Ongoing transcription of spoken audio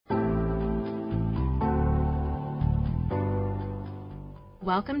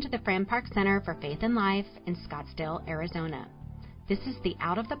Welcome to the Fran Park Center for Faith and Life in Scottsdale, Arizona. This is the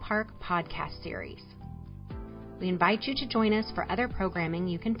Out of the Park podcast series. We invite you to join us for other programming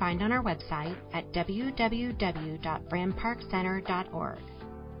you can find on our website at www.franparkcenter.org.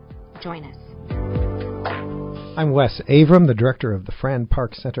 Join us. I'm Wes Avram, the director of the Fran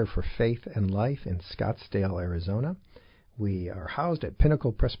Park Center for Faith and Life in Scottsdale, Arizona. We are housed at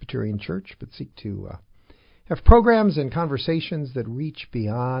Pinnacle Presbyterian Church, but seek to have programs and conversations that reach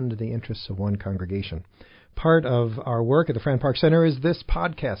beyond the interests of one congregation. Part of our work at the Fran Park Center is this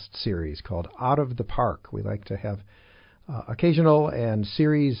podcast series called Out of the Park. We like to have occasional and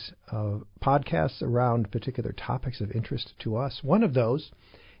series of podcasts around particular topics of interest to us. One of those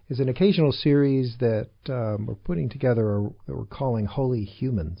is an occasional series that we're putting together that we're calling Holy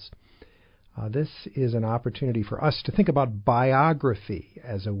Humans. This is an opportunity for us to think about biography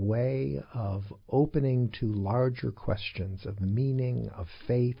as a way of opening to larger questions of meaning, of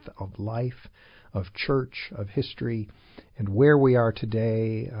faith, of life, of church, of history, and where we are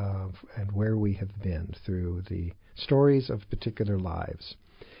today and where we have been through the stories of particular lives.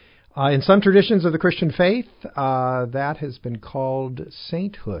 In some traditions of the Christian faith, that has been called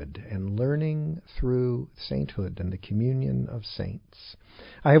sainthood and learning through sainthood and the communion of saints.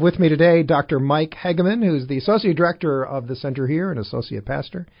 I have with me today Dr. Mike Hegeman, who's the Associate Director of the Center here and Associate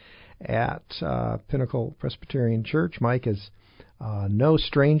Pastor at Pinnacle Presbyterian Church. Mike is no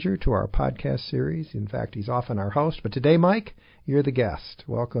stranger to our podcast series. In fact, he's often our host. But today, Mike, you're the guest.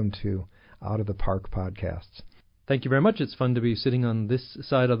 Welcome to Out of the Park podcasts. Thank you very much. It's fun to be sitting on this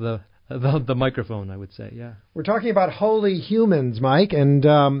side of the microphone, I would say, yeah. We're talking about holy humans, Mike, and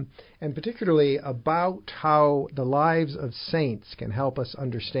particularly about how the lives of saints can help us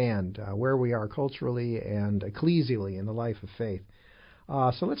understand where we are culturally and ecclesially in the life of faith.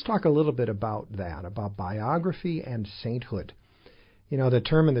 So let's talk a little bit about that, about biography and sainthood. You know, the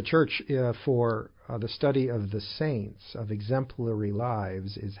term in the church for the study of the saints, of exemplary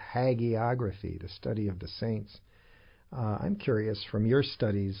lives, is hagiography, the study of the saints. I'm curious from your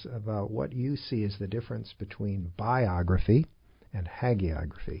studies about what you see as the difference between biography and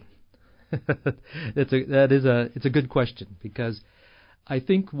hagiography. It's a good question, because I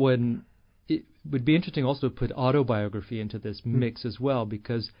think when it would be interesting also to put autobiography into this mix as well,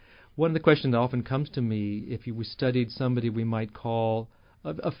 because one of the questions that often comes to me, if we studied somebody we might call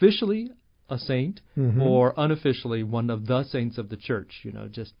officially a saint or unofficially one of the saints of the church,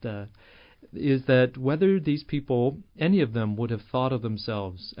 is that whether these people, any of them, would have thought of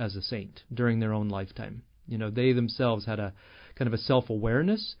themselves as a saint during their own lifetime. You know, they themselves had a kind of a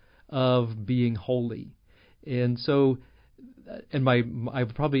self-awareness of being holy. And so, I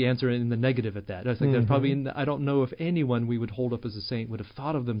would probably answer in the negative at that. I think there's probably, I don't know if anyone we would hold up as a saint would have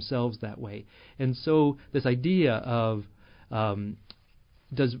thought of themselves that way. And so this idea of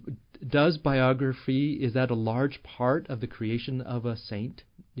does biography, is that a large part of the creation of a saint?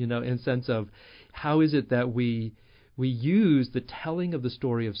 You know, in the sense of how is it that we use the telling of the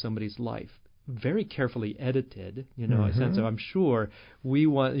story of somebody's life, very carefully edited, a sense of, I'm sure we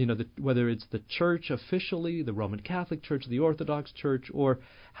want, whether it's the church officially, the Roman Catholic Church, the Orthodox Church, or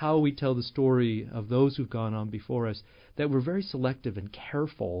how we tell the story of those who've gone on before us, that we're very selective and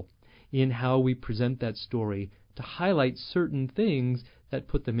careful in how we present that story to highlight certain things that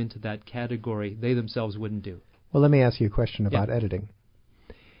put them into that category they themselves wouldn't do. Well, let me ask you a question about editing.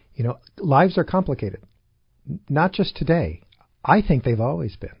 You know, lives are complicated, not just today. I think they've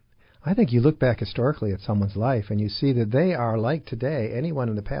always been. I think you look back historically at someone's life and you see that they are like today. Anyone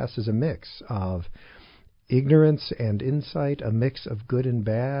in the past is a mix of ignorance and insight, a mix of good and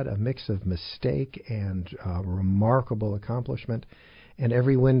bad, a mix of mistake and remarkable accomplishment. And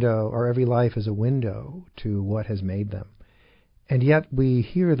every window or every life is a window to what has made them. And yet we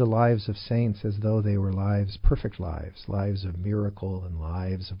hear the lives of saints as though they were lives, perfect lives, lives of miracle and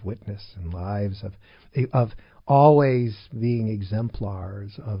lives of witness and lives of always being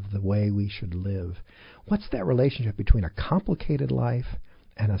exemplars of the way we should live. What's that relationship between a complicated life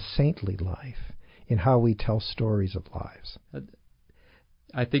and a saintly life in how we tell stories of lives?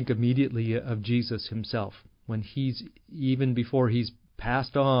 I think immediately of Jesus himself, when he's, even before he's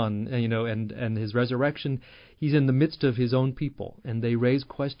passed on, and his resurrection, he's in the midst of his own people, and they raise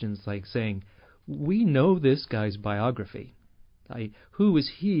questions like saying, we know this guy's biography. Who is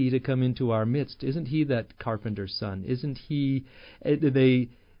he to come into our midst? Isn't he that carpenter's son? Isn't he?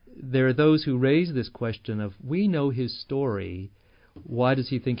 There are those who raise this question of, we know his story. Why does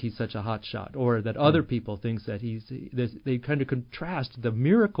he think he's such a hotshot? Or that other people think that they kind of contrast the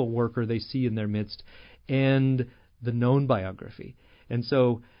miracle worker they see in their midst and the known biography. And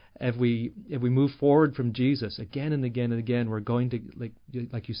so if we move forward from Jesus again and again and again, we're going to,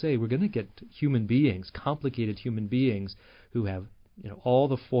 like you say, we're going to get human beings, complicated human beings who have all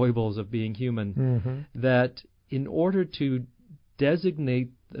the foibles of being human. That in order to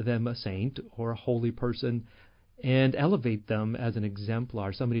designate them a saint or a holy person and elevate them as an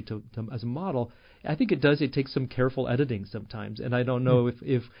exemplar, somebody to as a model, I think it takes some careful editing sometimes. And I don't know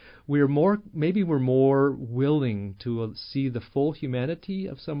if we're more willing to see the full humanity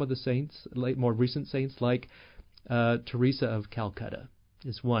of some of the saints, like more recent saints, like Teresa of Calcutta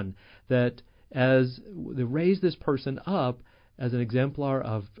is one, that as they raise this person up as an exemplar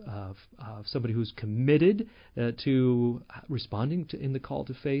of somebody who's committed to responding to in the call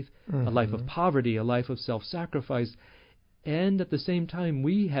to faith, a life of poverty, a life of self-sacrifice. And at the same time,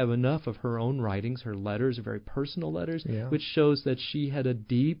 we have enough of her own writings, her letters, very personal letters, which shows that she had a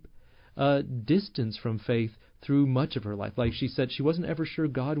deep distance from faith through much of her life. Like she said, she wasn't ever sure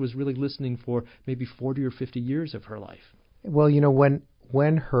God was really listening for maybe 40 or 50 years of her life. Well,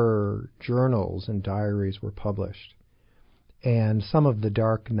 when her journals and diaries were published, and some of the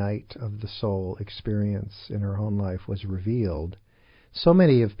dark night of the soul experience in her own life was revealed, so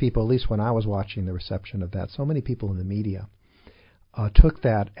many of people, at least when I was watching the reception of that, so many people in the media took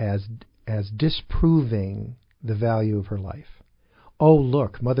that as disproving the value of her life. Oh,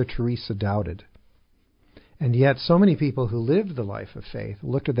 look, Mother Teresa doubted. And yet so many people who lived the life of faith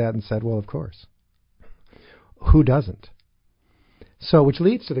looked at that and said, well, of course. Who doesn't? So, which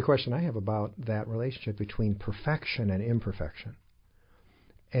leads to the question I have about that relationship between perfection and imperfection.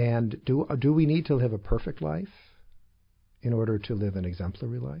 And do we need to live a perfect life in order to live an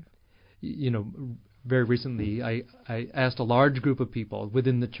exemplary life? Very recently, I asked a large group of people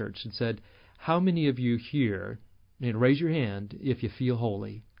within the church and said, how many of you here, raise your hand if you feel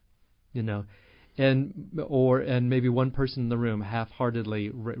holy, and maybe one person in the room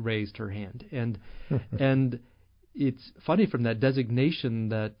half-heartedly raised her hand. And it's funny, from that designation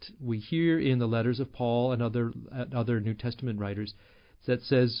that we hear in the letters of Paul and other New Testament writers, that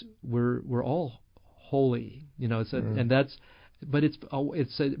says we're all holy, and that's. But it's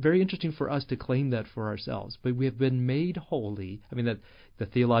very interesting for us to claim that for ourselves. But we have been made holy. I mean, that the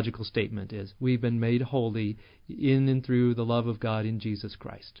theological statement is we've been made holy in and through the love of God in Jesus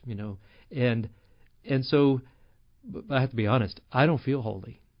Christ. And so I have to be honest. I don't feel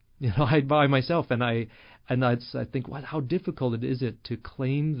holy. I by myself, and I think, how difficult is it to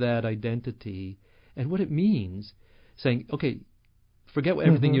claim that identity and what it means, saying, okay, forget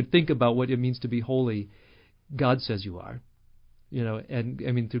everything you think about what it means to be holy. God says you are, and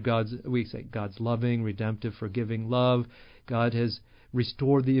I mean, through we say God's loving, redemptive, forgiving love. God has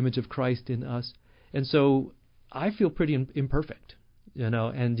restored the image of Christ in us. And so I feel pretty imperfect,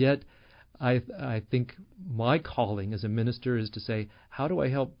 and yet I think my calling as a minister is to say, how do I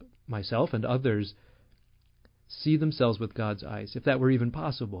help myself and others see themselves with God's eyes, if that were even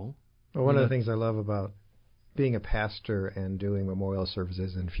possible? Well, one of the things I love about being a pastor and doing memorial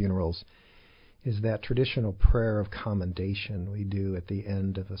services and funerals is that traditional prayer of commendation we do at the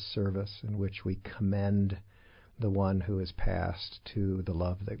end of a service, in which we commend the one who has passed to the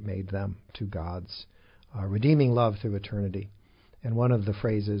love that made them, to God's redeeming love through eternity. And one of the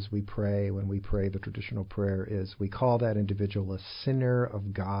phrases we pray when we pray the traditional prayer is, we call that individual a sinner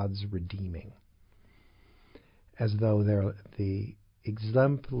of God's redeeming, as though the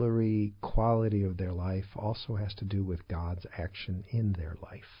exemplary quality of their life also has to do with God's action in their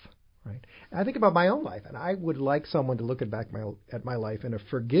life. Right? And I think about my own life, and I would like someone to look at my life in a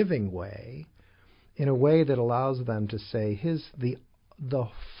forgiving way, in a way that allows them to say the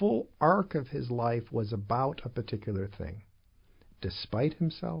full arc of his life was about a particular thing. Despite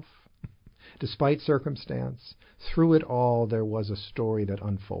himself, despite circumstance, through it all there was a story that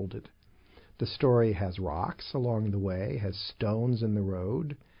unfolded. The story has rocks along the way, has stones in the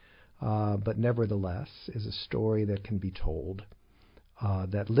road, but nevertheless is a story that can be told,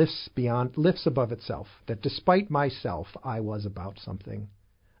 that lifts above itself, that despite myself I was about something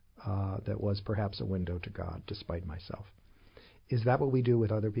that was perhaps a window to God, despite myself. Is that what we do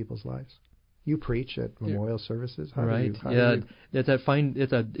with other people's lives? You preach at memorial services. It's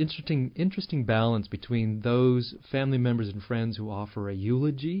an interesting balance between those family members and friends who offer a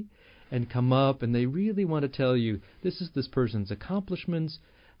eulogy and come up and they really want to tell you this is this person's accomplishments,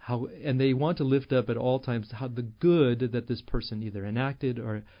 and they want to lift up at all times how the good that this person either enacted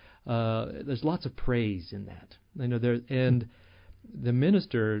or there's lots of praise in that. And the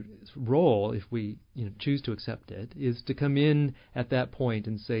minister's role, if we choose to accept it, is to come in at that point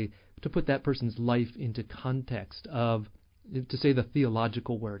and say, to put that person's life into context of, to say the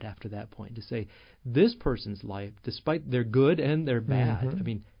theological word after that point, to say this person's life, despite their good and their bad, I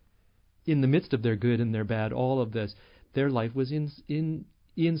mean, in the midst of their good and their bad, all of this, their life was in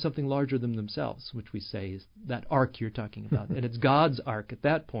something larger than themselves, which we say is that ark you're talking about. And it's God's ark at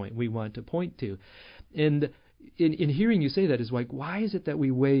that point we want to point to. And in hearing you say that is like, why is it that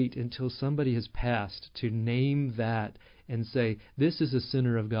we wait until somebody has passed to name that and say, this is a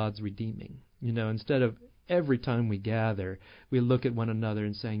sinner of God's redeeming? Instead of every time we gather, we look at one another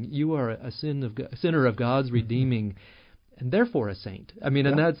and saying, you are a sinner of God's redeeming, and therefore a saint. I mean,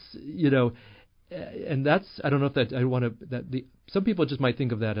 and that's, and that's, I don't know if that, I want to, some people just might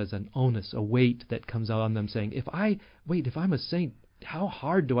think of that as an onus, a weight that comes on them saying, if I'm a saint, how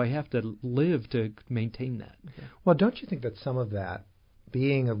hard do I have to live to maintain that? Well, don't you think that some of that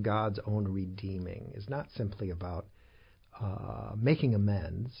being of God's own redeeming is not simply about making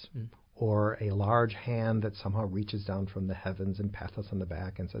amends or a large hand that somehow reaches down from the heavens and pats us on the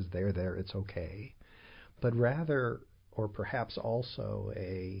back and says, there, it's okay, but rather, or perhaps also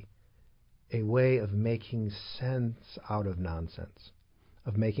a way of making sense out of nonsense,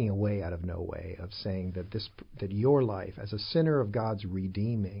 of making a way out of no way, of saying that your life as a sinner of God's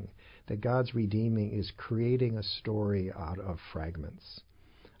redeeming, that God's redeeming is creating a story out of fragments.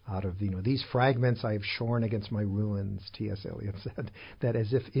 Out of, these fragments I have shorn against my ruins, T.S. Eliot said, that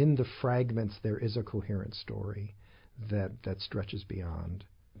as if in the fragments there is a coherent story that stretches beyond.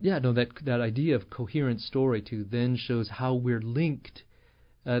 Yeah, no, that idea of coherent story too then shows how we're linked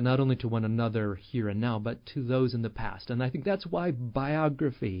not only to one another here and now, but to those in the past. And I think that's why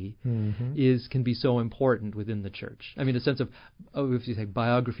biography can be so important within the church. I mean, a sense of, if you say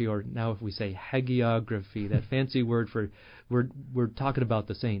biography, or now if we say hagiography, that fancy word for, we're talking about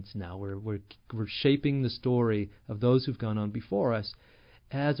the saints now. We're shaping the story of those who've gone on before us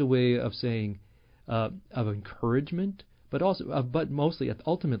as a way of saying, of encouragement, but also, but mostly,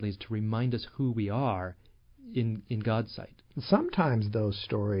 ultimately, is to remind us who we are in God's sight. Sometimes those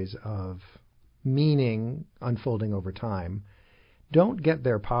stories of meaning unfolding over time don't get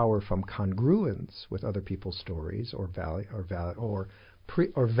their power from congruence with other people's stories or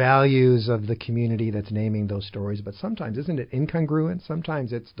values of the community that's naming those stories, but sometimes isn't it incongruent?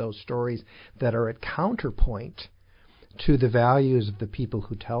 Sometimes it's those stories that are at counterpoint to the values of the people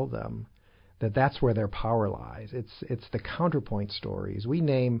who tell them, that's where their power lies. It's the counterpoint stories. We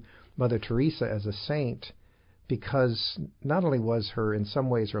name Mother Teresa as a saint because not only was in some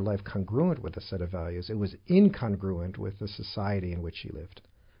ways her life congruent with a set of values, it was incongruent with the society in which she lived.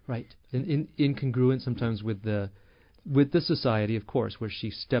 Right. Incongruent sometimes with the society, of course, where she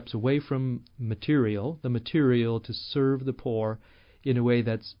steps away from the material to serve the poor in a way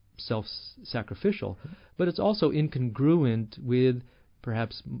that's self-sacrificial. But it's also incongruent with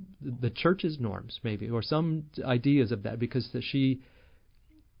perhaps the church's norms, maybe, or some ideas of that, because she,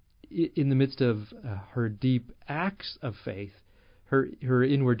 in the midst of her deep acts of faith, her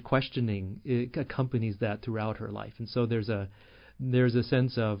inward questioning accompanies that throughout her life, and so there's a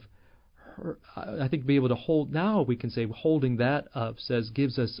sense of her. I think be able to hold, now we can say holding that up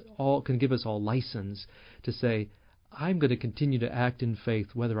can give us all license to say, I'm going to continue to act in faith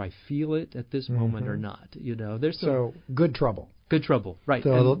whether I feel it at this moment or not. There's good trouble. Good trouble, right?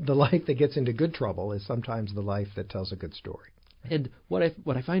 So the life that gets into good trouble is sometimes the life that tells a good story. And what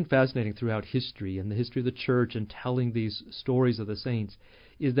I find fascinating throughout history and the history of the church and telling these stories of the saints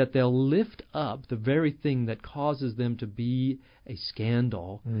is that they'll lift up the very thing that causes them to be a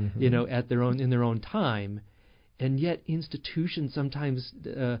scandal, in their own time, and yet institution sometimes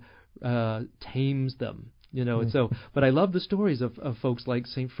tames them. And so, but I love the stories of folks like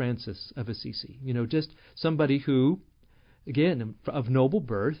St. Francis of Assisi. Just somebody who, again, of noble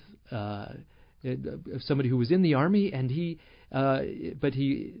birth, somebody who was in the army, and he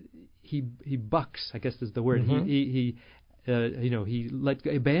bucks, I guess is the word. He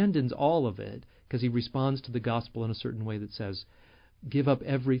abandons all of it because he responds to the gospel in a certain way that says, give up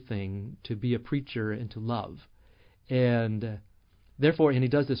everything to be a preacher and to love. And therefore, and he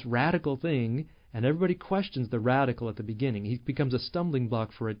does this radical thing, and everybody questions the radical at the beginning. He becomes a stumbling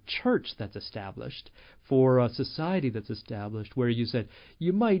block for a church that's established, for a society that's established, where you said,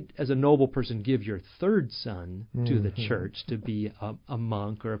 you might, as a noble person, give your third son to the church to be a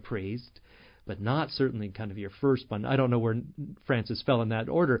monk or a priest, but not certainly kind of your first one. I don't know where Francis fell in that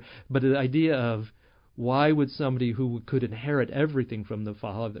order, but the idea of why would somebody who could inherit everything from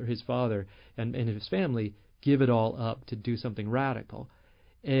his father and his family, give it all up to do something radical,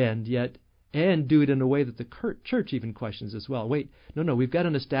 and do it in a way that the church even questions as well. Wait, no, we've got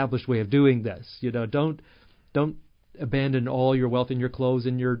an established way of doing this. Don't abandon all your wealth and your clothes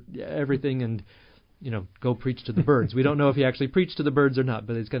and your everything and go preach to the birds. We don't know if he actually preached to the birds or not,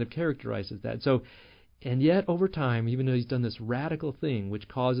 but it's kind of characterizes that. So And yet, over time, even though he's done this radical thing, which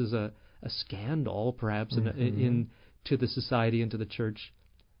causes a scandal, perhaps, to the society and to the church,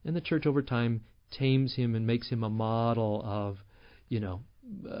 and the church over time tames him and makes him a model of,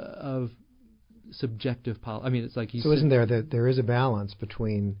 of subjective policy. I mean, it's like he's... So isn't there is a balance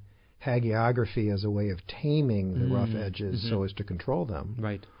between hagiography as a way of taming the rough edges so as to control them,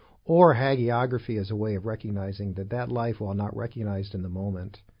 right, or hagiography as a way of recognizing that life, while not recognized in the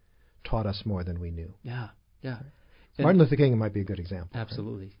moment, taught us more than we knew. Yeah. Martin Luther King might be a good example.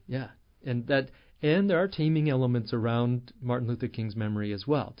 Absolutely, right? Yeah. And there are taming elements around Martin Luther King's memory as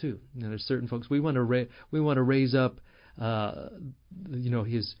well, too. There's certain folks we want to raise up,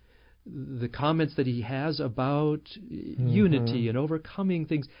 the comments that he has about unity and overcoming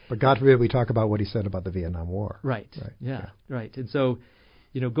things. But God forbid we talk about what he said about the Vietnam War. Right. Right. And so,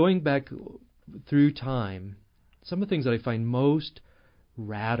 going back through time, some of the things that I find most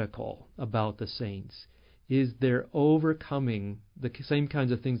radical about the saints is they're overcoming the same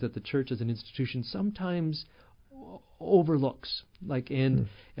kinds of things that the church as an institution sometimes overlooks.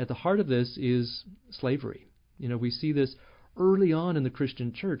 At the heart of this is slavery. We see this early on in the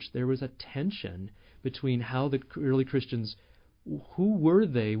Christian church. There was a tension between how the early Christians, who were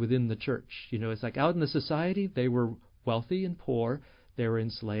they within the church? It's like out in the society, they were wealthy and poor, they were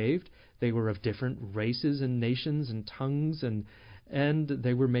enslaved, they were of different races and nations and tongues, and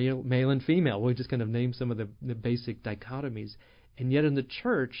they were male and female. We'll just kind of name some of the basic dichotomies. And yet in the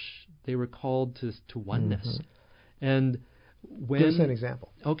church, they were called to oneness. And when... Give us an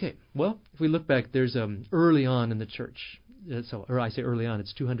example. Okay. Well, if we look back, there's early on in the church, or I say early on,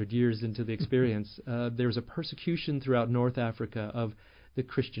 it's 200 years into the experience, there was a persecution throughout North Africa of the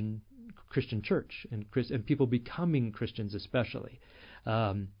Christian church and people becoming Christians especially,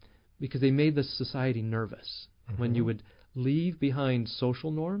 because they made the society nervous. When you would leave behind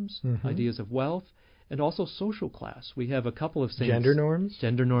social norms, ideas of wealth, and also social class. We have a couple of saints... Gender norms?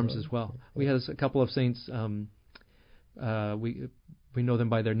 Gender norms as well. We have a couple of saints, we know them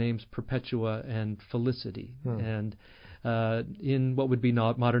by their names, Perpetua and Felicity. And in what would be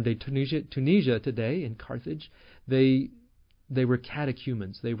modern-day Tunisia today, in Carthage, they were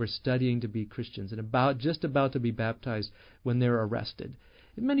catechumens. They were studying to be Christians and just about to be baptized when they were arrested.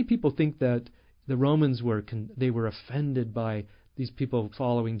 And many people think that the Romans were offended by these people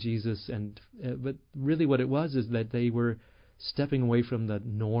following Jesus, but really what it was is that they were stepping away from the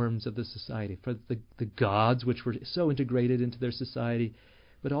norms of the society, for the gods which were so integrated into their society,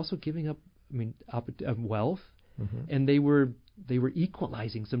 but also giving up wealth, and they were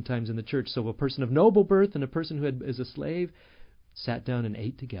equalizing sometimes in the church. So a person of noble birth and a person who is a slave sat down and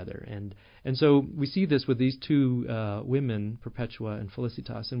ate together. And so we see this with these two women, Perpetua and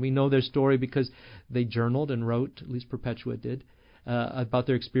Felicitas, and we know their story because they journaled and wrote, at least Perpetua did, about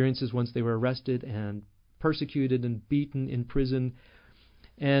their experiences once they were arrested and persecuted and beaten in prison.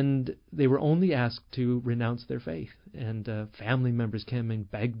 And they were only asked to renounce their faith. And family members came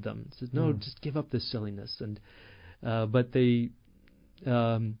and begged them, said, "No, just give up this silliness." But they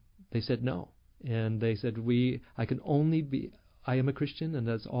said no. And they said, I am a Christian, and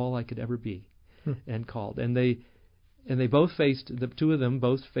that's all I could ever be, and called. And they both faced, the two of them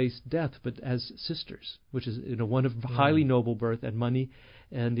both faced death, but as sisters, which is one of highly noble birth and money,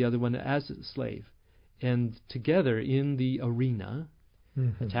 and the other one as a slave. And together in the arena,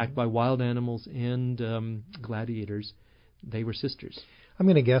 attacked by wild animals and gladiators, they were sisters. I'm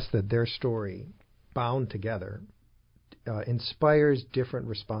going to guess that their story, bound together, inspires different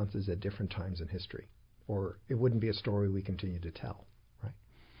responses at different times in history. Or it wouldn't be a story we continue to tell, right?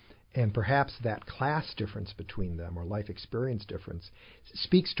 And perhaps that class difference between them, or life experience difference,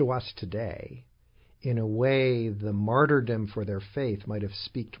 speaks to us today in a way the martyrdom for their faith might have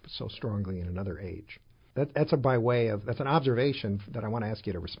speaked so strongly in another age. That's an observation that I want to ask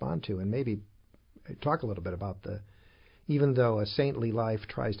you to respond to, and maybe talk a little bit about even though a saintly life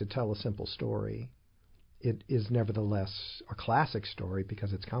tries to tell a simple story, it is nevertheless a classic story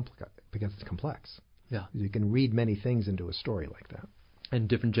because it's complex. Yeah. You can read many things into a story like that. And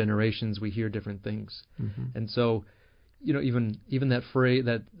different generations, we hear different things. And so, even that phrase,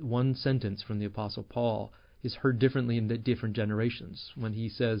 that one sentence from the Apostle Paul is heard differently in the different generations. When he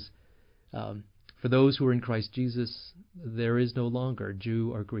says, for those who are in Christ Jesus, there is no longer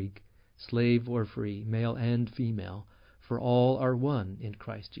Jew or Greek, slave or free, male and female, for all are one in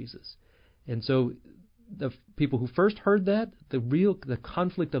Christ Jesus. And so the people who first heard that, the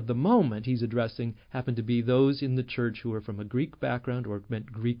conflict of the moment he's addressing happened to be those in the church who were from a Greek background, or meant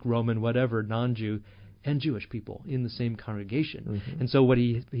Greek, Roman, whatever, non-Jew, and Jewish people in the same congregation. And so what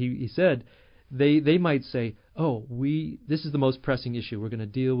he said, they might say, oh, this is the most pressing issue. We're going to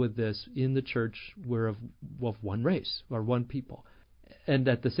deal with this in the church. We're of one race or one people. And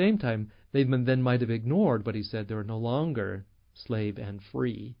at the same time, they then might have ignored what he said. There are no longer slave and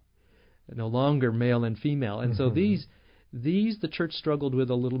free, no longer male and female. And so these the church struggled with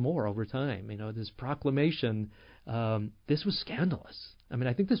a little more over time. This proclamation, this was scandalous. I mean,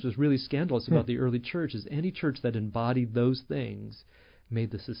 I think this was really scandalous about the early church, is any church that embodied those things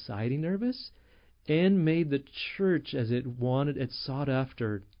made the society nervous and made the church, as it sought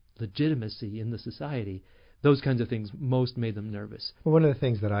after legitimacy in the society. Those kinds of things most made them nervous. Well, one of the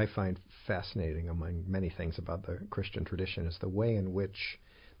things that I find fascinating among many things about the Christian tradition is the way in which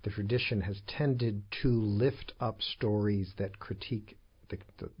the tradition has tended to lift up stories that critique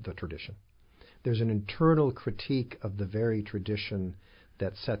the tradition. There's an internal critique of the very tradition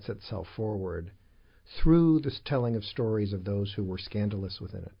that sets itself forward through the telling of stories of those who were scandalous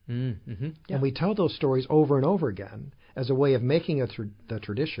within it. Mm-hmm. Yeah. And we tell those stories over and over again as a way of making the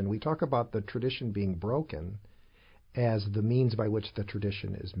tradition. We talk about the tradition being broken as the means by which the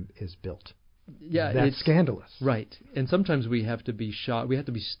tradition is built. Yeah, that's scandalous. Right. And sometimes we have to be shocked. We have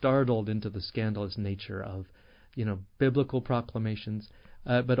to be startled into the scandalous nature of, biblical proclamations,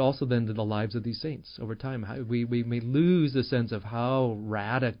 but also then to the lives of these saints over time. We may lose the sense of how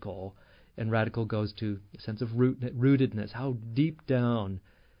radical, and radical goes to a sense of rootedness, how deep down,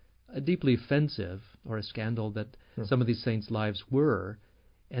 deeply offensive or a scandal that some of these saints' lives were,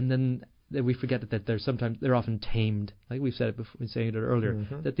 and then we forget that they're often tamed. Like we've said it before, we said it earlier,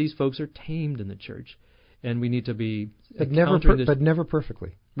 that these folks are tamed in the church, and we need to be but never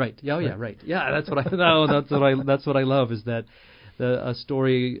perfectly. Right. Yeah. Yeah. Right. Yeah. That's what I know. That's what I love is that a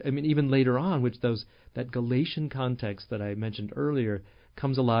story. I mean, even later on, that Galatian context that I mentioned earlier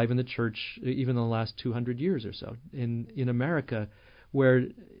comes alive in the church, even in the last 200 years or so in America, where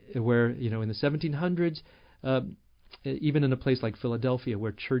in the 1700s. Even in a place like Philadelphia,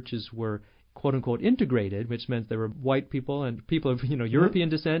 where churches were quote unquote integrated, which meant there were white people and people of European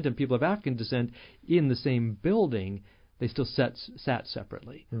descent and people of African descent in the same building, they still sat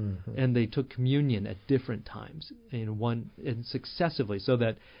separately, and they took communion at different times and successively, so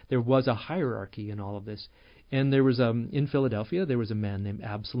that there was a hierarchy in all of this. And there was in Philadelphia there was a man named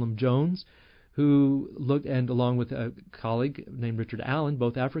Absalom Jones, who looked, and along with a colleague named Richard Allen,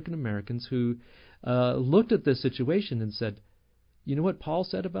 both African Americans, who looked at this situation and said, you know what Paul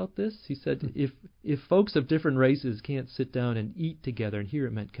said about this? He said, if folks of different races can't sit down and eat together, and here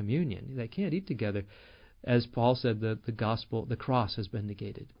it meant communion, they can't eat together, as Paul said, the gospel, the cross has been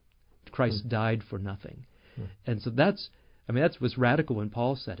negated. Christ died for nothing. And so that was radical when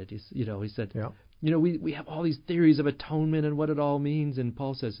Paul said it. He said, we have all these theories of atonement and what it all means, and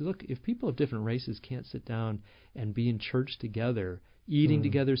Paul says, look, if people of different races can't sit down and be in church together, eating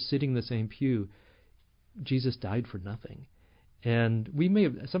together, sitting in the same pew, Jesus died for nothing. And we may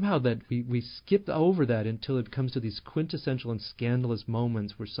have somehow that we skipped over that until it comes to these quintessential and scandalous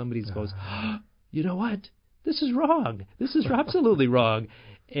moments where somebody goes, you know what? This is wrong. This is absolutely wrong.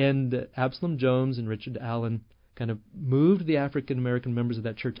 And Absalom Jones and Richard Allen kind of moved the African American members of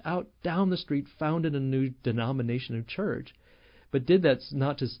that church out down the street, founded a new denomination of church, but did that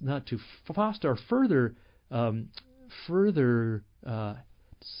not to foster further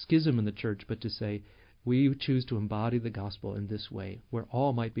schism in the church, but to say, we choose to embody the gospel in this way, where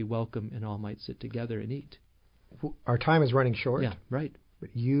all might be welcome and all might sit together and eat. Our time is running short. Yeah, right.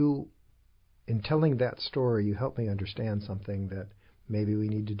 But you, in telling that story, you help me understand something that maybe we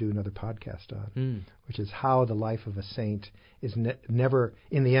need to do another podcast on, which is how the life of a saint is never,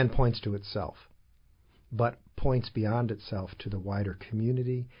 in the end, points to itself, but points beyond itself to the wider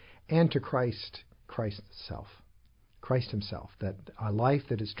community and to Christ himself, that a life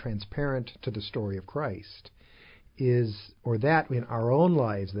that is transparent to the story of Christ that in our own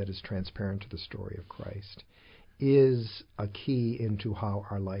lives that is transparent to the story of Christ, is a key into how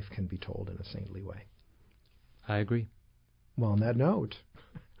our life can be told in a saintly way. I agree. Well, on that note,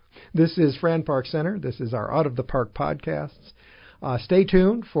 this is Fran Park Center. This is our Out of the Park podcasts. Stay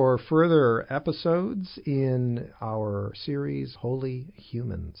tuned for further episodes in our series, Holy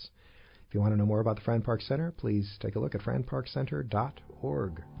Humans. If you want to know more about the Fran Park Center, please take a look at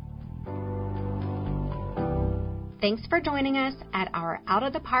franparkcenter.org. Thanks for joining us at our Out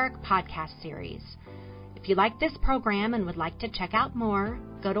of the Park podcast series. If you like this program and would like to check out more,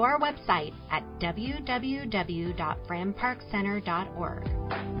 go to our website at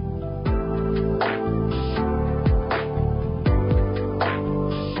www.franparkcenter.org.